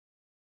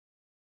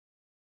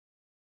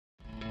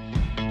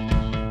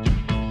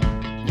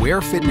Wear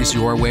fitness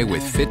your way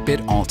with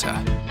Fitbit Alta,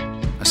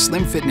 a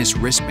slim fitness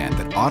wristband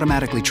that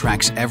automatically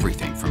tracks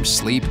everything from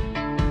sleep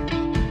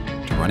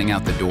to running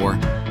out the door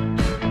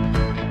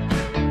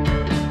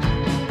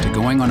to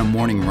going on a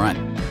morning run.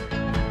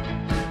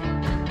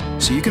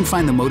 So you can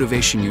find the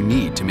motivation you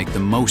need to make the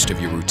most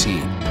of your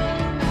routine.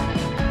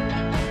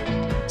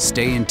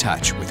 Stay in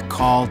touch with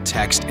call,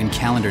 text, and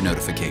calendar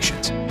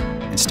notifications,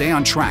 and stay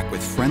on track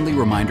with friendly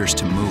reminders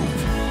to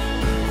move.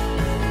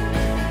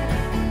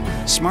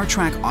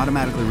 SmartTrack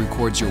automatically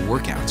records your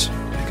workouts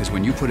because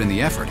when you put in the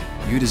effort,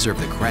 you deserve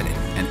the credit,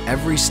 and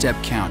every step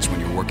counts when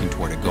you're working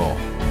toward a goal.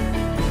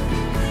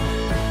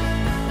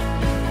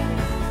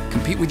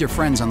 Compete with your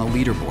friends on the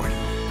leaderboard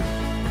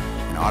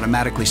and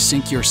automatically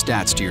sync your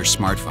stats to your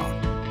smartphone.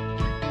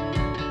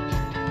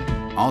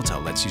 Alta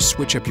lets you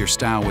switch up your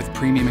style with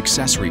premium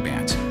accessory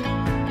bands.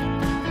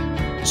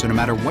 So no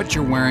matter what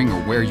you're wearing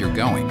or where you're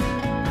going,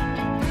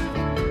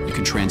 you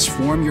can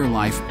transform your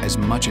life as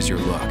much as your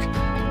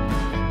look.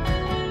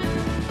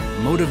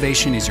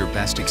 Motivation is your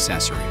best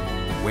accessory.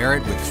 Wear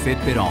it with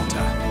Fitbit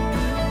Alta.